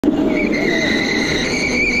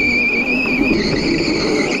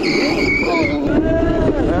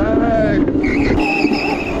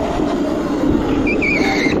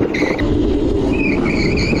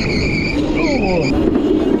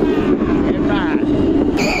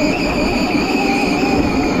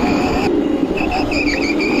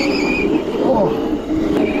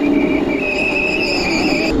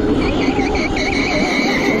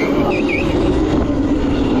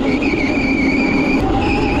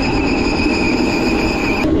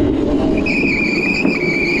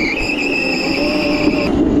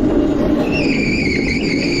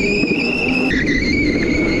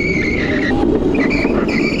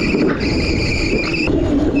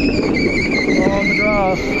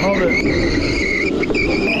Hold it.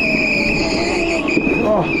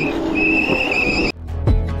 Oh.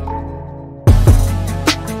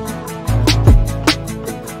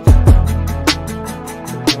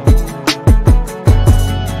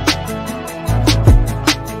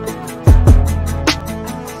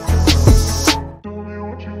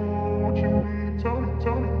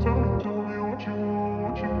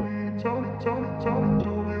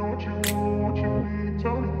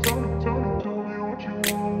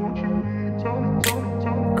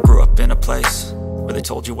 In a place where they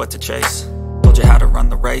told you what to chase, told you how to run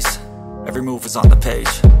the race, every move was on the page.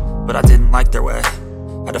 But I didn't like their way,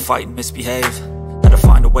 had to fight and misbehave, had to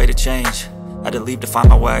find a way to change, had to leave to find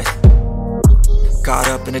my way. Caught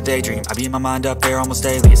up in a daydream, I beat my mind up there almost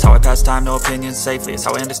daily. It's how I pass time, no opinions safely. It's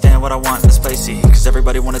how I understand what I want in this place, see. Cause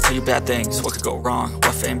everybody wanna tell you bad things, what could go wrong,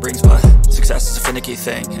 what fame brings. But success is a finicky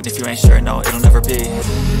thing, and if you ain't sure, no, it'll never be.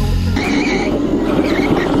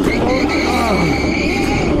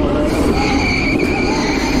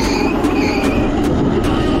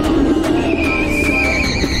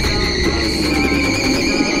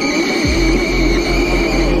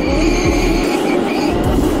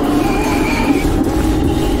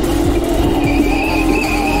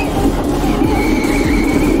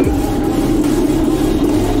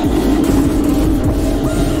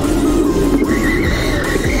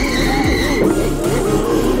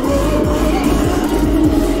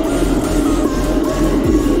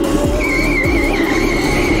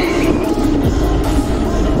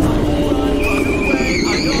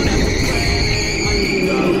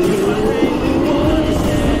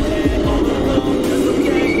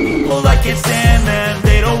 I can't stand them,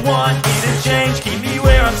 they don't want me to change, keep me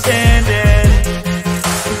where I'm standing.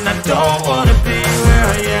 And I don't wanna be where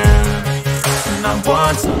I am, and I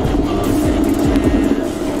want